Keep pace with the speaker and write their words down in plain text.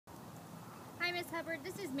Miss Hubbard.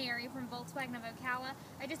 This is Mary from Volkswagen of Ocala.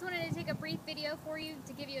 I just wanted to take a brief video for you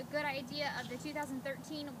to give you a good idea of the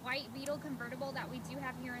 2013 white Beetle convertible that we do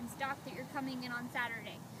have here in stock that you're coming in on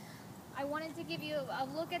Saturday. I wanted to give you a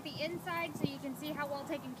look at the inside so you can see how well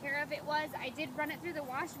taken care of it was. I did run it through the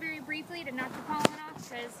wash very briefly to knock the pollen off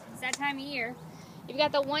because it's that time of year. You've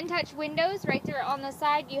got the one-touch windows right there on the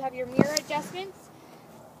side. You have your mirror adjustments.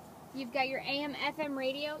 You've got your AM, FM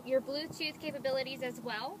radio, your Bluetooth capabilities as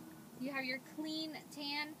well. You have your clean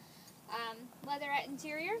tan leatherette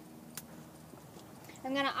interior.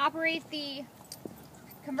 I'm going to operate the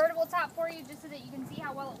convertible top for you just so that you can see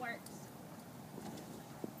how well it works.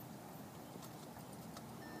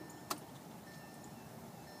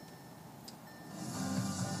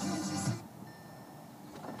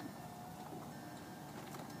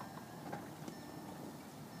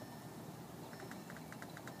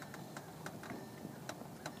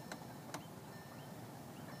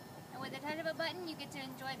 With the touch of a button, you get to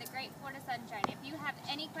enjoy the great Florida sunshine. If you have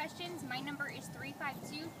any questions, my number is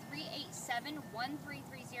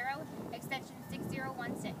 352-387-1330, extension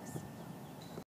 6016.